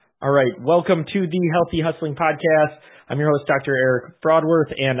All right. Welcome to the Healthy Hustling Podcast. I'm your host, Dr. Eric Broadworth,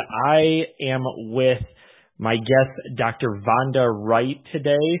 and I am with my guest, Dr. Vonda Wright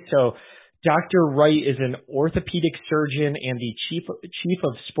today. So Dr. Wright is an orthopedic surgeon and the chief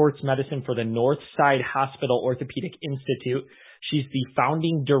of sports medicine for the Northside Hospital Orthopedic Institute. She's the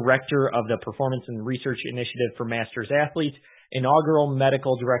founding director of the Performance and Research Initiative for Masters Athletes, inaugural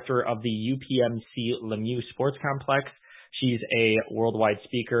medical director of the UPMC Lemieux Sports Complex. She's a worldwide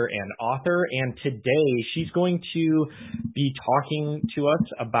speaker and author, and today she's going to be talking to us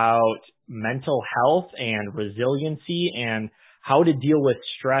about mental health and resiliency and how to deal with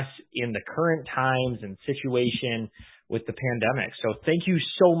stress in the current times and situation with the pandemic. So thank you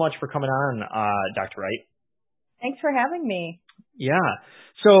so much for coming on, Dr. Wright. Thanks for having me. Yeah.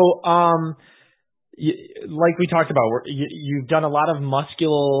 So, like we talked about, you've done a lot of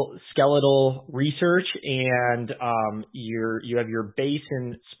musculoskeletal research, and you have your base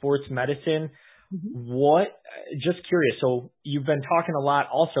in sports medicine. Mm-hmm. Just curious, so you've been talking a lot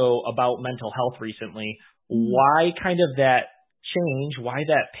also about mental health recently. Mm-hmm. Why kind of that change? Why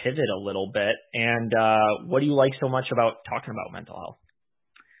that pivot a little bit? And what do you like so much about talking about mental health?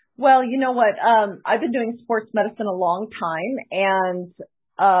 Well, you know what? I've been doing sports medicine a long time, and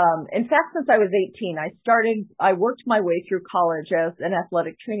in fact, since I was 18, I worked my way through college as an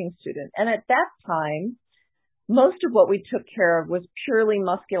athletic training student. And at that time, most of what we took care of was purely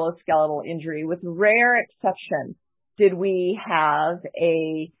musculoskeletal injury. With rare exception, did we have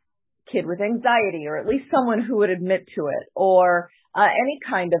a kid with anxiety, or at least someone who would admit to it, or any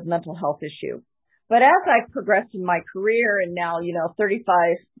kind of mental health issue. But as I've progressed in my career, and now, 35,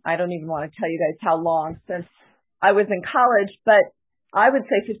 I don't even want to tell you guys how long since I was in college, but I would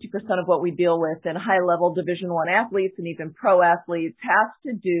say 50% of what we deal with in high-level Division I athletes and even pro athletes has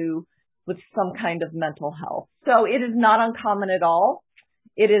to do with some kind of mental health. So it is not uncommon at all.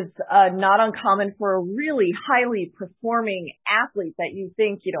 It is not uncommon for a really highly performing athlete that you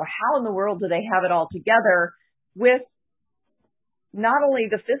think, how in the world do they have it all together with not only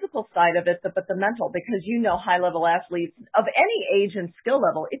the physical side of it, but the mental, because high-level athletes of any age and skill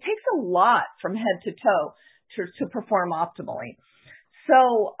level, it takes a lot from head to toe to perform optimally.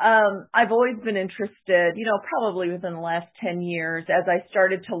 So I've always been interested, probably within the last 10 years, as I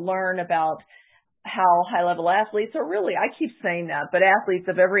started to learn about how high-level athletes, or really, I keep saying that, but athletes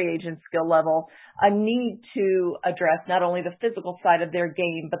of every age and skill level, need to address not only the physical side of their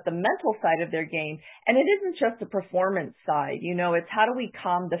game, but the mental side of their game. And it isn't just the performance side, it's how do we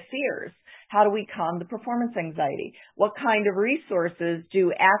calm the fears? How do we calm the performance anxiety? What kind of resources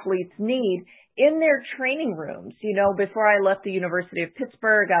do athletes need in their training rooms? Before I left the University of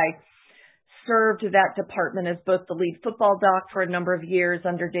Pittsburgh, I served that department as both the lead football doc for a number of years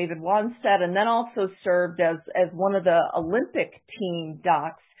under David Wannstedt, and then also served as one of the Olympic team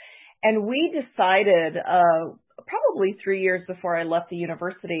docs. And we decided, probably 3 years before I left the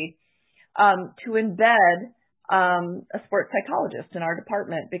university, to embed a sports psychologist in our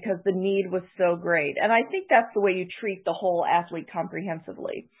department because the need was so great. And I think that's the way you treat the whole athlete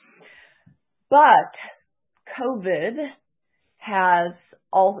comprehensively. But COVID has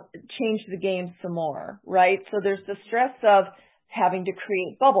all changed the game some more, right? So there's the stress of having to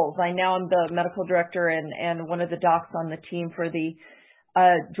create bubbles. I now am the medical director and one of the docs on the team for the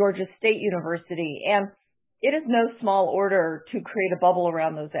Georgia State University. And it is no small order to create a bubble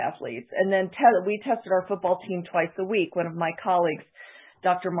around those athletes. And then we tested our football team twice a week. One of my colleagues,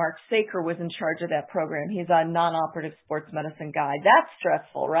 Dr. Mark Saker, was in charge of that program. He's a non-operative sports medicine guy. That's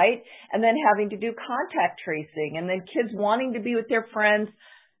stressful, right? And then having to do contact tracing, and then kids wanting to be with their friends,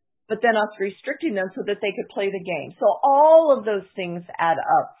 but then us restricting them so that they could play the game. So all of those things add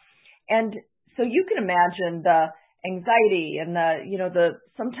up. And so you can imagine the anxiety and the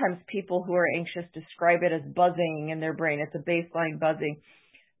sometimes people who are anxious describe it as buzzing in their brain. It's a baseline buzzing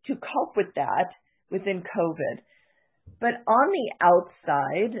to cope with that within COVID. But on the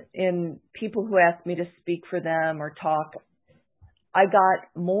outside, in people who ask me to speak for them or talk, I got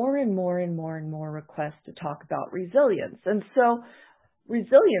more and more and more and more requests to talk about resilience. And so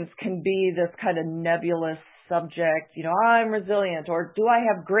resilience can be this kind of nebulous subject, I'm resilient, or do I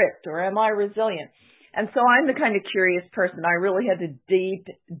have grit, or am I resilient? And so I'm the kind of curious person. I really had to deep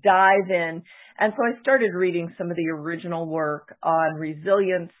dive in. And so I started reading some of the original work on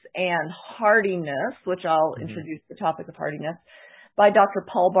resilience and hardiness, which I'll introduce the topic of hardiness, by Dr.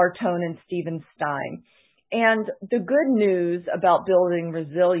 Paul Bartone and Stephen Stein. And the good news about building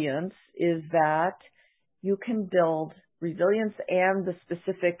resilience is that you can build resilience and the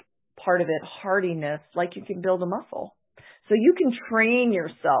specific part of it, hardiness, like you can build a muscle. So you can train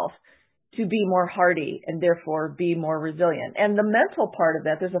yourself to be more hardy and therefore be more resilient. And the mental part of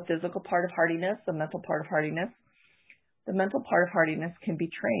that, there's a physical part of hardiness, a mental part of hardiness. The mental part of hardiness can be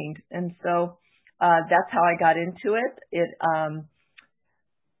trained. And so that's how I got into it.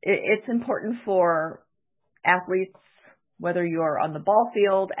 It's important for athletes, whether you're on the ball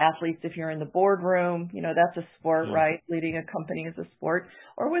field, athletes if you're in the boardroom, that's a sport, right? Leading a company is a sport,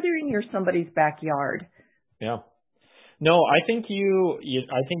 or whether you're in somebody's backyard. Yeah. No, I think you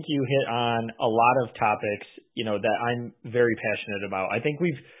hit on a lot of topics, that I'm very passionate about. I think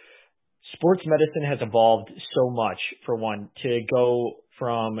sports medicine has evolved so much, for one, to go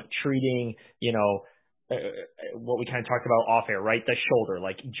from treating, what we kind of talked about off air, right? The shoulder,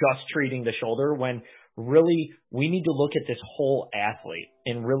 like just treating the shoulder, when really we need to look at this whole athlete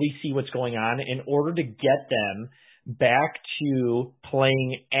and really see what's going on in order to get them back to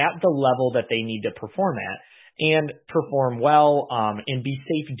playing at the level that they need to perform at and perform well, and be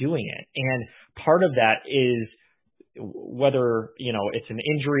safe doing it. And part of that is, whether, it's an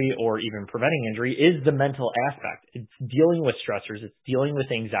injury or even preventing injury, is the mental aspect. It's dealing with stressors. It's dealing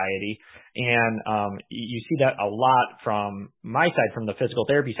with anxiety. And you see that a lot from my side, from the physical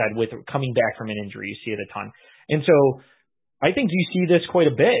therapy side, with coming back from an injury. You see it a ton. And so I think you see this quite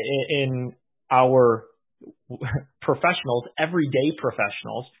a bit in our professionals, everyday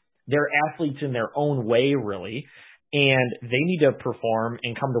professionals. They're athletes in their own way, really, and they need to perform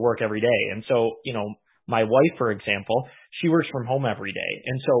and come to work every day. And so, my wife, for example, she works from home every day.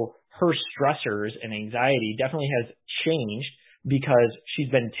 And so her stressors and anxiety definitely has changed because she's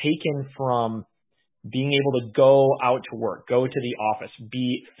been taken from being able to go out to work, go to the office,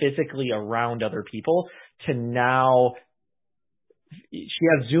 be physically around other people, to now she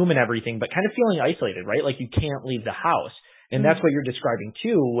has Zoom and everything, but kind of feeling isolated, right? Like you can't leave the house. And that's what you're describing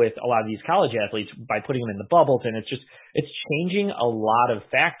too with a lot of these college athletes by putting them in the bubbles. And it's changing a lot of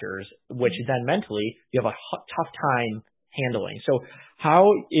factors, which then mentally you have a tough time handling. So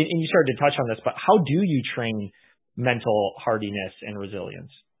and you started to touch on this, but how do you train mental hardiness and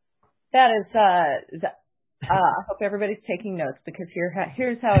resilience? That is, I hope everybody's taking notes, because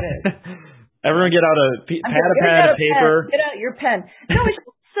here's how it is. Everyone get out a pad of paper. Get out your pen. No, it's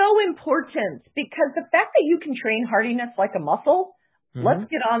so important, because the fact that you can train hardiness like a muscle, let's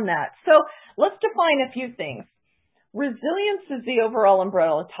get on that. So let's define a few things. Resilience is the overall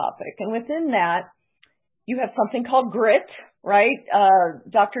umbrella topic. And within that, you have something called grit, right?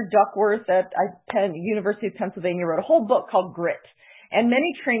 Dr. Duckworth at University of Pennsylvania wrote a whole book called Grit. And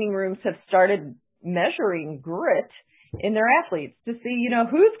many training rooms have started measuring grit in their athletes to see,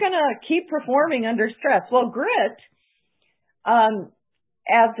 who's going to keep performing under stress. Well, grit,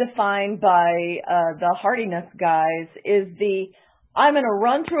 as defined by the hardiness guys, is I'm going to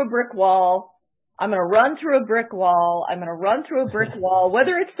run through a brick wall. I'm going to run through a brick wall. I'm going to run through a brick wall,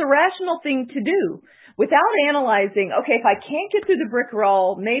 whether it's the rational thing to do, without analyzing, okay, if I can't get through the brick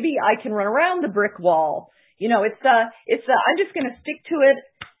wall, maybe I can run around the brick wall. I'm just going to stick to it,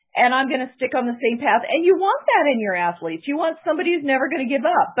 and I'm going to stick on the same path. And you want that in your athletes. You want somebody who's never going to give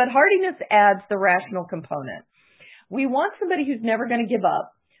up. But hardiness adds the rational component. We want somebody who's never going to give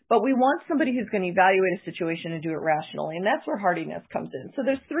up, but we want somebody who's going to evaluate a situation and do it rationally. And that's where hardiness comes in. So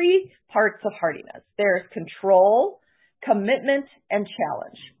there's three parts of hardiness. There's control, commitment, and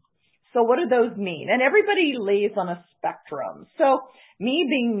challenge. So what do those mean? And everybody lays on a spectrum. So me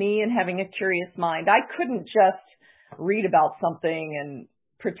being me and having a curious mind, I couldn't just read about something and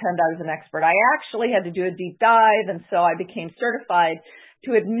pretend I was an expert. I actually had to do a deep dive, and so I became certified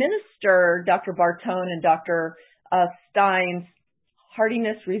to administer Dr. Bartone and Dr. Stein's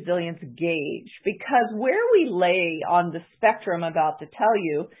hardiness resilience gauge, because where we lay on the spectrum I'm about to tell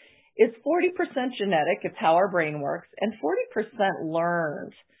you is 40% genetic, it's how our brain works, and 40%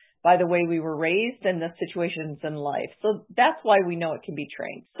 learned by the way we were raised and the situations in life. So that's why we know it can be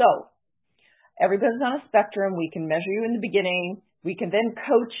trained. So everybody's on a spectrum. We can measure you in the beginning. We can then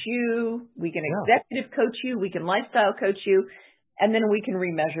coach you. We can executive coach you. We can lifestyle coach you. And then we can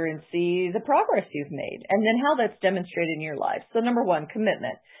remeasure and see the progress you've made, and then how that's demonstrated in your life. So number one,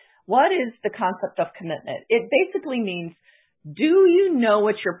 commitment. What is the concept of commitment? It basically means, do you know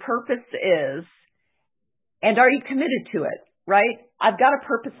what your purpose is, and are you committed to it, right? I've got a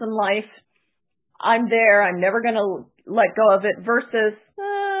purpose in life. I'm there. I'm never going to let go of it, versus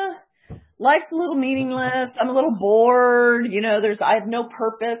life's a little meaningless. I'm a little bored. I have no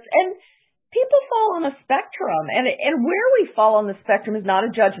purpose. And people fall on a spectrum, and where we fall on the spectrum is not a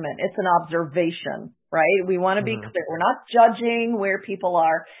judgment. It's an observation, right? We want to be clear. We're not judging where people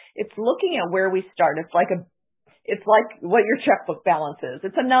are. It's looking at where we start. It's like what your checkbook balance is.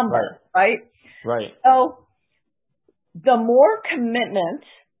 It's a number, right? Right. So the more commitment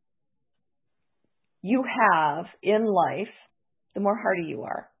you have in life, the more hardy you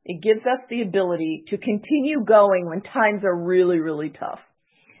are. It gives us the ability to continue going when times are really, really tough.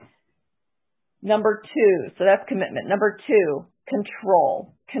 Number 2, so that's commitment. Number 2,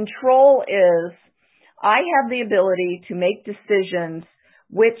 control. Control is I have the ability to make decisions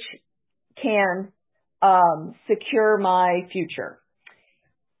which can secure my future.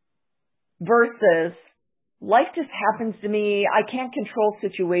 Versus life just happens to me. I can't control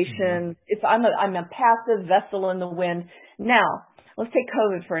situations. I'm a passive vessel in the wind. Now, let's take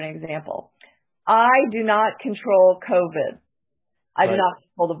COVID for an example. I do not control COVID. I do not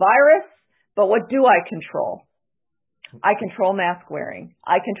control the virus, but what do I control? I control mask wearing.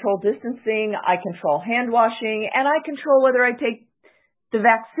 I control distancing. I control hand washing, and I control whether I take the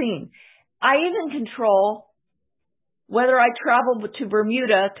vaccine. I even control whether I travel to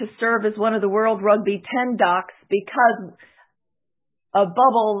Bermuda to serve as one of the World Rugby 10 docs because a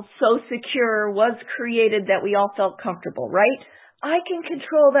bubble so secure was created that we all felt comfortable, right? I can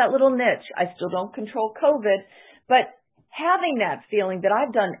control that little niche. I still don't control COVID, but having that feeling that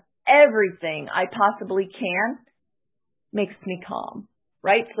I've done everything I possibly can makes me calm,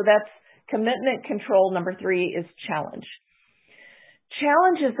 right? So that's commitment, control. Number 3 is challenge.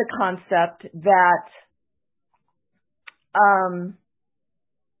 Challenge is the concept that I'm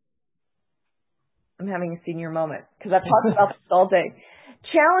having a senior moment because I've talked about this all day.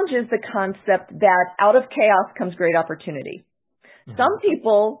 Challenge is the concept that out of chaos comes great opportunity. Some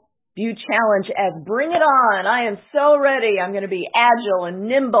people view challenge as bring it on. I am so ready. I'm going to be agile and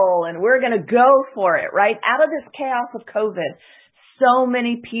nimble and we're going to go for it, right? Out of this chaos of COVID, so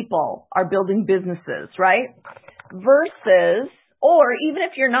many people are building businesses, right? Versus, or even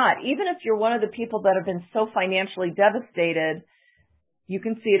if you're not, even if you're one of the people that have been so financially devastated, you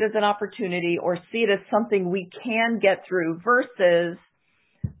can see it as an opportunity or see it as something we can get through versus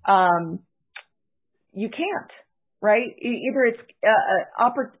you can't, right? Either it's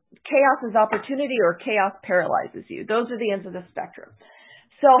chaos is opportunity or chaos paralyzes you. Those are the ends of the spectrum.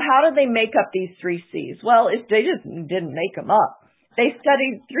 So how did they make up these 3 C's? Well, if they just didn't make them up. They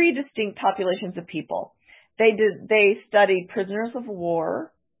studied 3 distinct populations of people. They studied prisoners of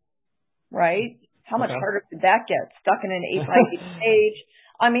war, right? How much harder did that get? Stuck in an 8x8 cage.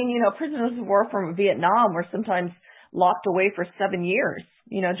 I mean, prisoners of war from Vietnam were sometimes locked away for 7 years.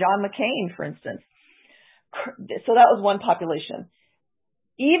 John McCain, for instance. So that was one population.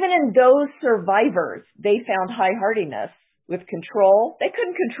 Even in those survivors, they found high hardiness with control. They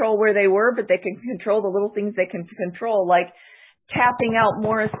couldn't control where they were, but they could control the little things they can control, like tapping out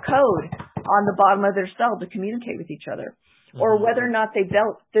Morse code on the bottom of their cell to communicate with each other, or whether or not they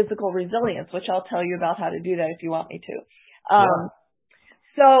built physical resilience, which I'll tell you about how to do that if you want me to.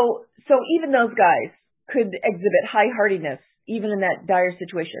 So even those guys could exhibit high hardiness even in that dire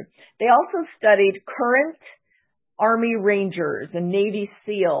situation. They also studied current Army Rangers and Navy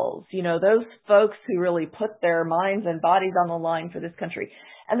SEALs, those folks who really put their minds and bodies on the line for this country.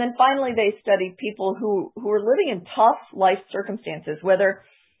 And then finally, they studied people who were living in tough life circumstances, whether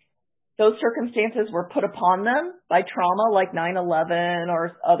those circumstances were put upon them by trauma like 9/11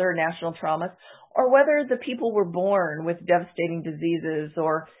 or other national traumas, or whether the people were born with devastating diseases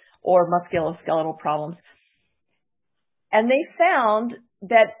or musculoskeletal problems. And they found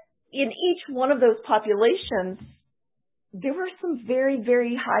that in each one of those populations, there were some very,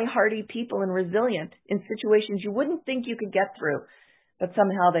 very high hardy people and resilient in situations you wouldn't think you could get through, but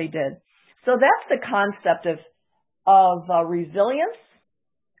somehow they did. So that's the concept of resilience,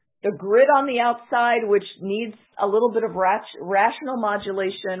 the grit on the outside, which needs a little bit of rational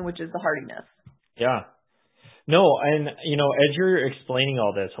modulation, which is the hardiness. Yeah. No, and, as you're explaining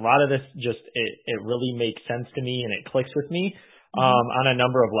all this, a lot of this it really makes sense to me and it clicks with me on a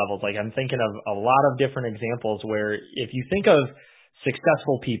number of levels. Like I'm thinking of a lot of different examples where if you think of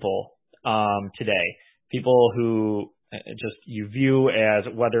successful people today, people who just you view as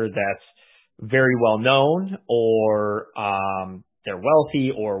whether that's very well known or they're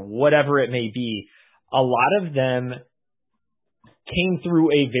wealthy or whatever it may be, a lot of them came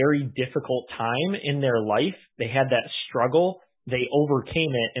through a very difficult time in their life. They had that struggle, they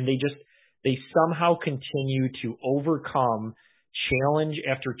overcame it, and they somehow continue to overcome challenge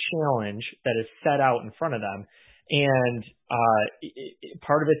after challenge that is set out in front of them. And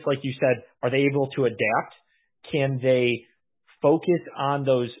part of it's like you said, are they able to adapt? Can they focus on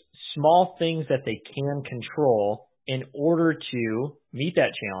those small things that they can control in order to meet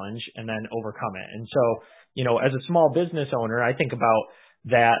that challenge and then overcome it? And so, as a small business owner, I think about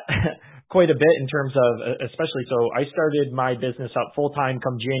that quite a bit in terms of, especially, so I started my business up full time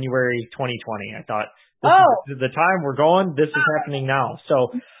come January 2020. I thought, this is the time we're going, this is happening now.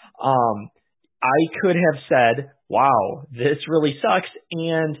 So, I could have said, wow, this really sucks.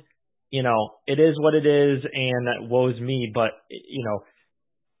 And, it is what it is and woe's me. But,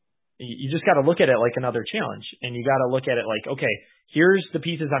 you just got to look at it like another challenge, and you got to look at it like, okay, here's the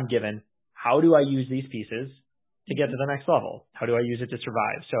pieces I'm given. How do I use these pieces to get to the next level? How do I use it to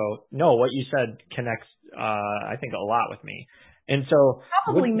survive? So no, what you said connects, I think, a lot with me. And so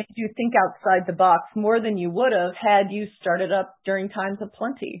probably made you think outside the box more than you would have had you started up during times of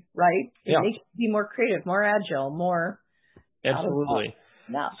plenty, right? It makes you be more creative, more agile, more. Absolutely.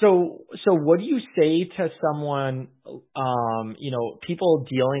 Yeah. So what do you say to someone, people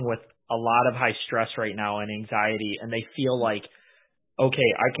dealing with a lot of high stress right now and anxiety, and they feel like,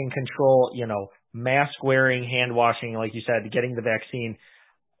 okay, I can control, mask wearing, hand washing, like you said, getting the vaccine.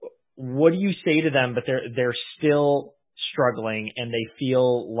 What do you say to them, but they're still struggling and they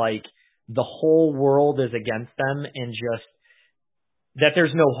feel like the whole world is against them and just that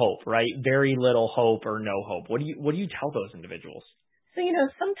there's no hope, right? Very little hope or no hope. What do you tell those individuals? So,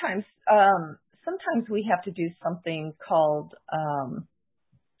 sometimes we have to do something called,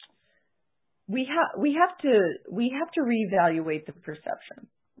 we have to reevaluate the perception,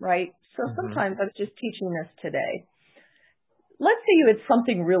 right? So sometimes I was just teaching this today. Let's say you had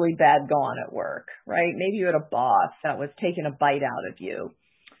something really bad go on at work, right? Maybe you had a boss that was taking a bite out of you.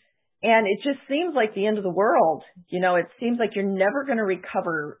 And it just seems like the end of the world. It seems like you're never going to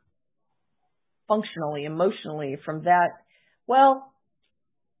recover functionally, emotionally from that. Well,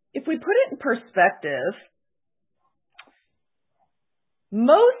 if we put it in perspective,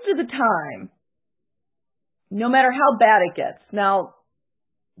 most of the time, no matter how bad it gets, now,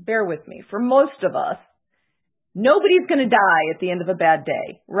 bear with me, for most of us, nobody's going to die at the end of a bad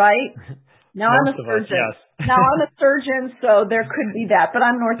day, right? Now I'm a surgeon. Yes. Now I'm a surgeon, so there could be that, but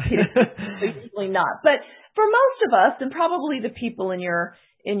I'm an orthopedic, so usually not. But for most of us, and probably the people in your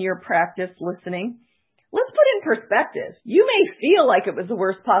practice listening, let's put it in perspective. You may feel like it was the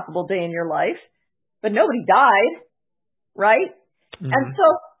worst possible day in your life, but nobody died, right? And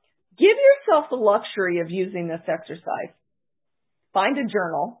so give yourself the luxury of using this exercise. Find a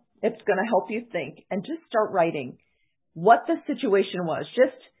journal. It's going to help you think, and just start writing what the situation was.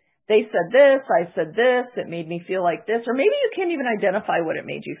 Just, they said this, I said this, it made me feel like this, or maybe you can't even identify what it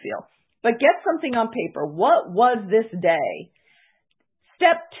made you feel. But get something on paper. What was this day?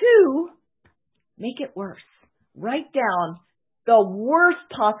 Step 2, make it worse. Write down the worst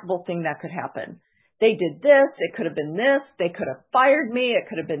possible thing that could happen. They did this, it could have been this, they could have fired me, it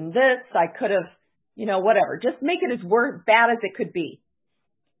could have been this, I could have, whatever. Just make it as bad as it could be.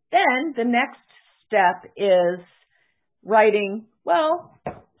 Then the next step is writing, well,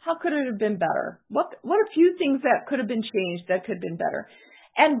 how could it have been better? What a few things that could have been changed that could have been better?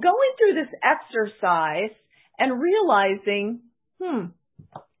 And going through this exercise and realizing,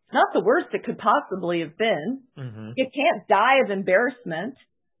 it's not the worst it could possibly have been. You can't die of embarrassment,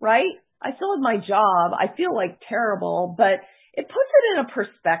 right? I still have my job. I feel like terrible, but it puts it in a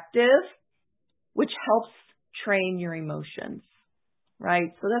perspective, which helps train your emotions,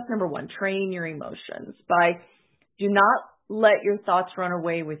 right? So that's number 1, train your emotions by do not let your thoughts run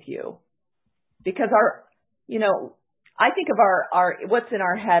away with you. Because I think of our what's in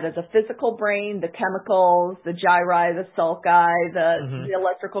our head as a physical brain, the chemicals, the gyri, the sulci, the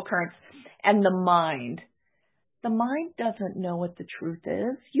electrical currents, and the mind. The mind doesn't know what the truth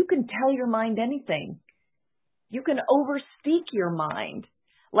is. You can tell your mind anything. You can overspeak your mind.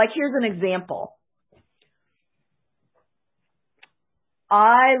 Like, here's an example.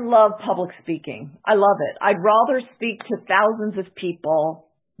 I love public speaking. I love it. I'd rather speak to thousands of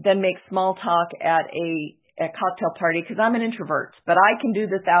people than make small talk at a cocktail party because I'm an introvert, but I can do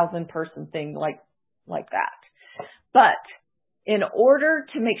the 1,000-person thing like that. But in order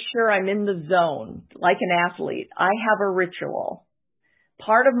to make sure I'm in the zone, like an athlete, I have a ritual.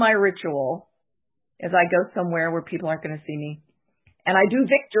 Part of my ritual is I go somewhere where people aren't going to see me, and I do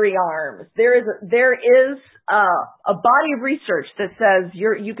victory arms. There is a body of research that says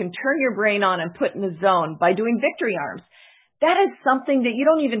you can turn your brain on and put in the zone by doing victory arms. That is something that you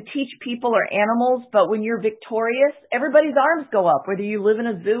don't even teach people or animals, but when you're victorious, everybody's arms go up, whether you live in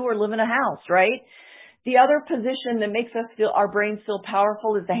a zoo or live in a house, right? The other position that makes our brains feel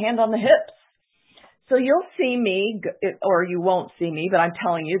powerful is the hand on the hips. So you'll see me, or you won't see me, but I'm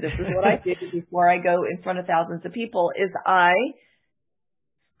telling you, this is what I do before I go in front of thousands of people, is I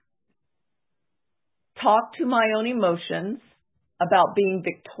talk to my own emotions about being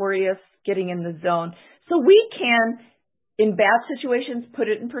victorious, getting in the zone. So we can, in bad situations, put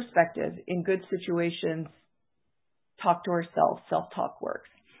it in perspective. In good situations, talk to ourselves. Self-talk works.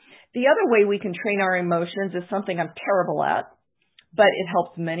 The other way we can train our emotions is something I'm terrible at, but it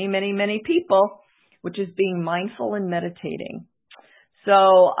helps many, many, many people, which is being mindful and meditating.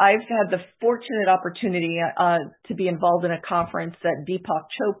 So I've had the fortunate opportunity to be involved in a conference that Deepak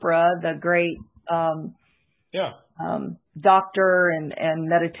Chopra, the great doctor and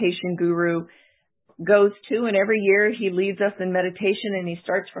meditation guru, goes to, and every year he leads us in meditation, and he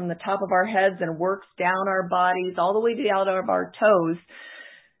starts from the top of our heads and works down our bodies all the way down of our toes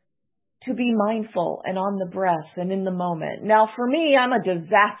to be mindful and on the breath and in the moment. Now, for me, I'm a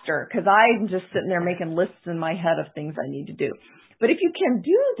disaster because I'm just sitting there making lists in my head of things I need to do. But if you can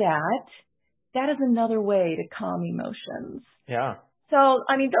do that, that is another way to calm emotions. Yeah. So,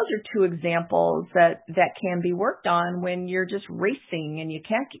 I mean, those are two examples that can be worked on when you're just racing and you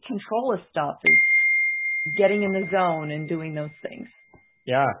can't get control of stuff. Getting in the zone and doing those things.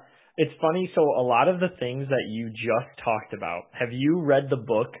 Yeah. It's funny. So a lot of the things that you just talked about, have you read the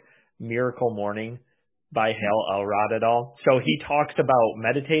book Miracle Morning by Hal Elrod at all? So he talks about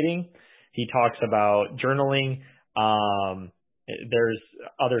meditating. He talks about journaling. There's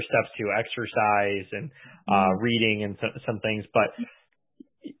other steps too, exercise and reading and some things. But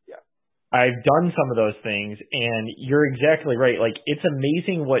I've done some of those things, and you're exactly right. Like, it's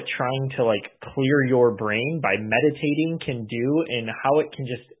amazing what trying to clear your brain by meditating can do, and how it can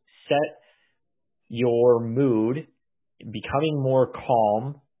just set your mood, becoming more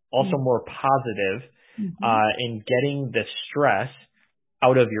calm, also more positive, and getting the stress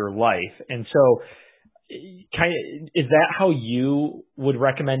out of your life. And so, is that how you would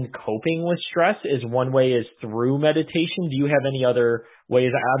recommend coping with stress? Is one way is through meditation? Do you have any other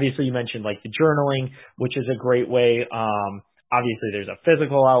ways? Obviously, you mentioned the journaling, which is a great way. Obviously, there's a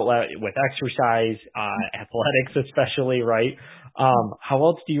physical outlet with exercise, athletics especially, right? How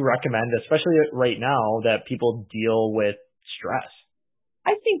else do you recommend, especially right now, that people deal with stress?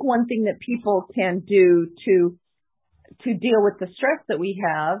 I think one thing that people can do to deal with the stress that we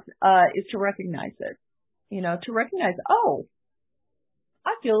have is to recognize it. To recognize, oh,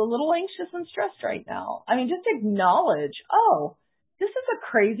 I feel a little anxious and stressed right now. I mean, just acknowledge, oh, this is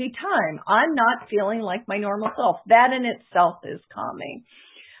a crazy time. I'm not feeling like my normal self. That in itself is calming.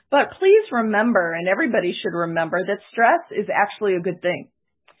 But please remember, and everybody should remember, that stress is actually a good thing.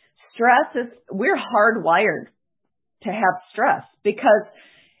 We're hardwired to have stress, because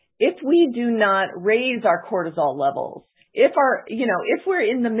if we do not raise our cortisol levels, if we're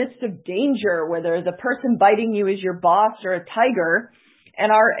in the midst of danger, whether the person biting you is your boss or a tiger,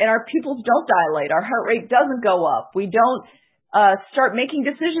 and our pupils don't dilate, our heart rate doesn't go up, we don't start making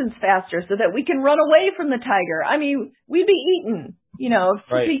decisions faster so that we can run away from the tiger. I mean, we'd be eaten,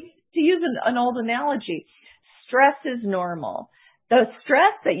 Right. To use an old analogy. Stress is normal. The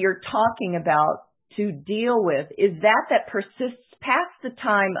stress that you're talking about to deal with is that persists past the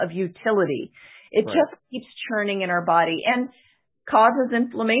time of utility. It just keeps churning in our body and causes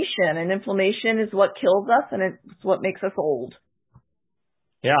inflammation, and inflammation is what kills us, and it's what makes us old.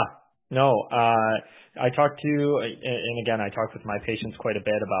 Yeah. No, I talk with my patients quite a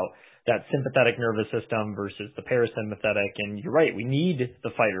bit about that sympathetic nervous system versus the parasympathetic. And you're right, we need the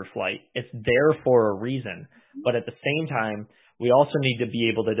fight or flight. It's there for a reason. But at the same time, we also need to be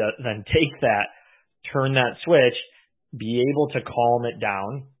able to then take that, turn that switch, be able to calm it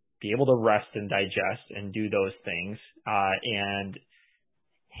down, be able to rest and digest and do those things, and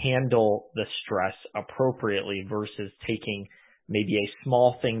handle the stress appropriately versus taking maybe a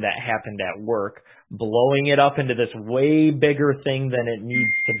small thing that happened at work, blowing it up into this way bigger thing than it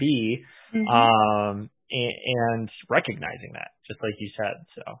needs to be, and recognizing that, just like you said.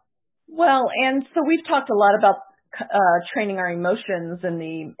 So, well, and so we've talked a lot about training our emotions and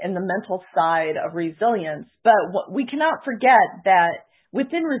the mental side of resilience, but we cannot forget that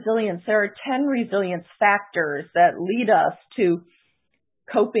within resilience, there are 10 resilience factors that lead us to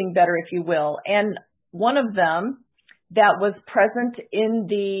coping better, if you will. And one of them that was present in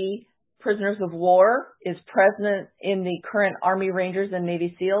the prisoners of war is present in the current Army Rangers and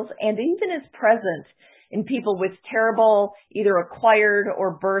Navy SEALs, and even is present in people with terrible, either acquired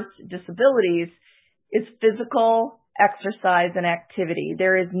or birth disabilities, is physical exercise and activity.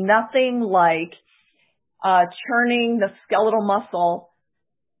 There is nothing like churning the skeletal muscle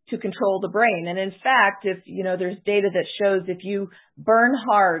to control the brain. And in fact, there's data that shows if you burn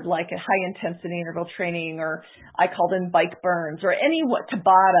hard, like a high intensity interval training, or I call them bike burns, or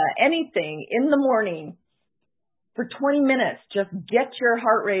Tabata, anything in the morning for 20 minutes, just get your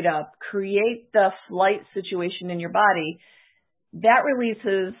heart rate up, create the flight situation in your body, that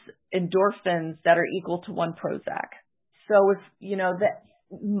releases endorphins that are equal to 1 Prozac. So that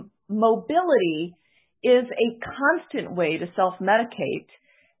mobility is a constant way to self-medicate.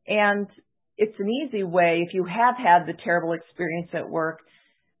 And it's an easy way. If you have had the terrible experience at work,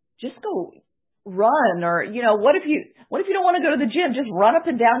 just go run, or, what if you don't want to go to the gym? Just run up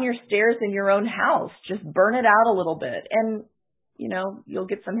and down your stairs in your own house. Just burn it out a little bit. And, you'll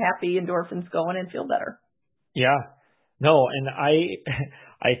get some happy endorphins going and feel better. Yeah. No, and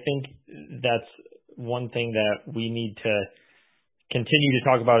I think that's one thing that we need to continue to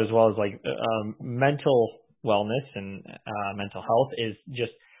talk about, as well as mental wellness and mental health, is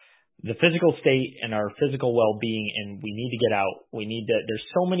just the physical state and our physical well-being, and we need to get out. There's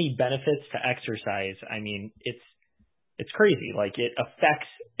so many benefits to exercise. I mean, it's crazy.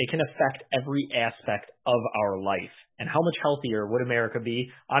 It can affect every aspect of our life. And how much healthier would America be,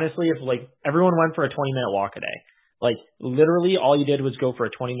 honestly, if everyone went for a 20-minute walk a day? Literally all you did was go for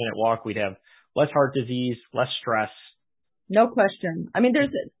a 20-minute walk. We'd have less heart disease, less stress. No question. I mean,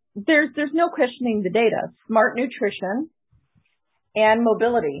 there's no questioning the data. Smart nutrition and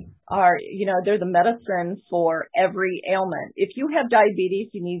mobility are, they're the medicine for every ailment. If you have diabetes,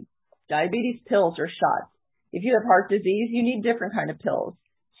 you need diabetes pills or shots. If you have heart disease, you need different kind of pills.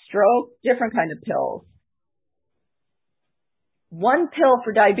 Stroke, different kind of pills. One pill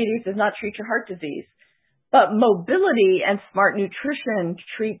for diabetes does not treat your heart disease, but mobility and smart nutrition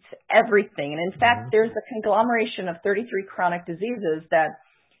treats everything. And in fact, there's a conglomeration of 33 chronic diseases that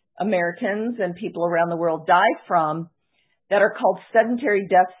Americans and people around the world die from that are called sedentary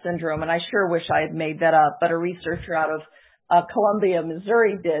death syndrome. And I sure wish I had made that up, but a researcher out of Columbia,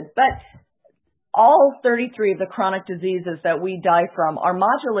 Missouri did. But all 33 of the chronic diseases that we die from are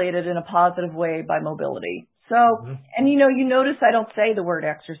modulated in a positive way by mobility. So, and you notice I don't say the word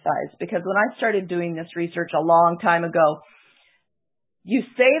exercise, because when I started doing this research a long time ago, you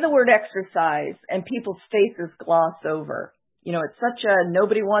say the word exercise and people's faces gloss over. It's such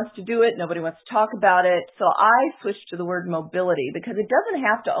nobody wants to do it. Nobody wants to talk about it. So I switched to the word mobility, because it doesn't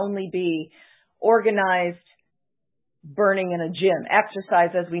have to only be organized burning in a gym,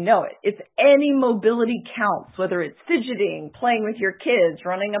 exercise as we know it. It's any mobility counts, whether it's fidgeting, playing with your kids,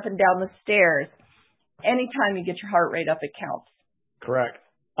 running up and down the stairs. Anytime you get your heart rate up, it counts. Correct.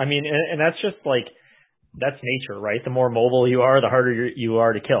 I mean, and that's just that's nature, right? The more mobile you are, the harder you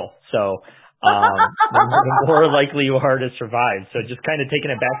are to kill. So, the more likely you are to survive. So just kind of taking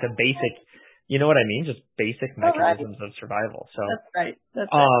it back to basic, you know what I mean? Just basic mechanisms of survival. So that's right. That's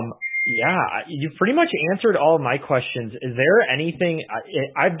right. Yeah, you've pretty much answered all of my questions. Is there anything,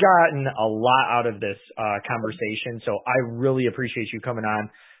 I've gotten a lot out of this conversation, so I really appreciate you coming on,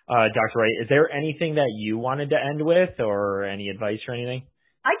 Dr. Wright. Is there anything that you wanted to end with, or any advice or anything?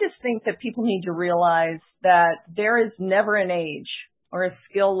 I just think that people need to realize that there is never an age or a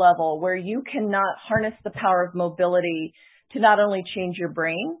skill level where you cannot harness the power of mobility to not only change your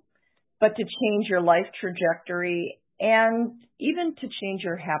brain, but to change your life trajectory and even to change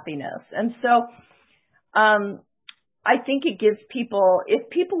your happiness. And so I think it gives people, if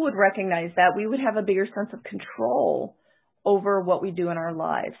people would recognize that, we would have a bigger sense of control over what we do in our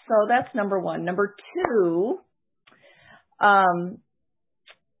lives. So that's number one. Number two,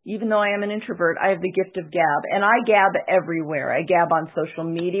 even though I am an introvert, I have the gift of gab, and I gab everywhere. I gab on social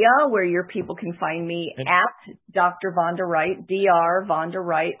media, where your people can find me at Dr. Vonda Wright, Dr. Vonda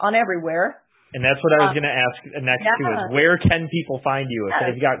Wright, on everywhere. And that's what I was going to ask next too, is where can people find you if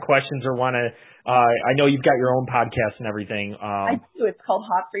they've got questions or want to, I know you've got your own podcast and everything. I do. It's called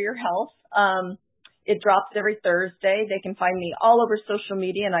Hot for Your Health. It drops every Thursday. They can find me all over social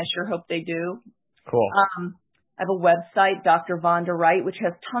media, and I sure hope they do. Cool. I have a website, Dr. Vonda Wright, which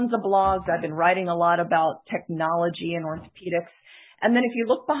has tons of blogs. I've been writing a lot about technology and orthopedics. And then if you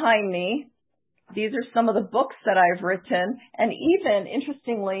look behind me, these are some of the books that I've written. And even,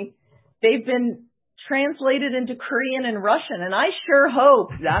 interestingly, they've been translated into Korean and Russian. And I sure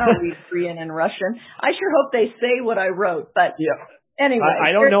hope, I don't read Korean and Russian, I sure hope they say what I wrote. But anyway.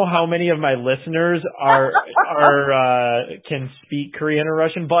 I don't know how many of my listeners can speak Korean or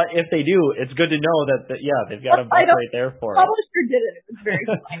Russian, but if they do, it's good to know that they've got a book right there for it. The publisher did it. It was very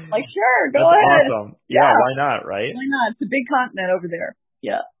fun. Sure, go That's ahead. Awesome. Yeah, why not, right? Why not? It's a big continent over there.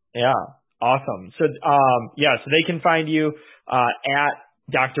 Yeah. Yeah. Awesome. So, so they can find you at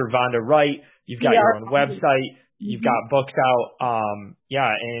Dr. Vonda Wright. You've got your own website. You've got books out.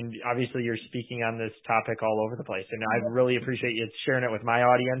 And obviously you're speaking on this topic all over the place. And I really appreciate you sharing it with my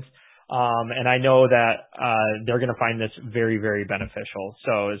audience. And I know that they're going to find this very, very beneficial.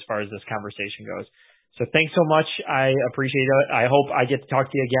 So as far as this conversation goes. So thanks so much. I appreciate it. I hope I get to talk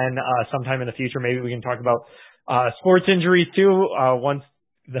to you again sometime in the future. Maybe we can talk about sports injuries too once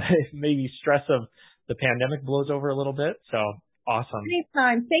the maybe stress of the pandemic blows over a little bit. So awesome.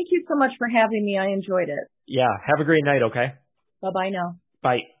 Anytime. Thank you so much for having me. I enjoyed it. Yeah. Have a great night. Okay. Bye-bye now.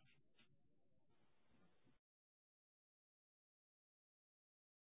 Bye.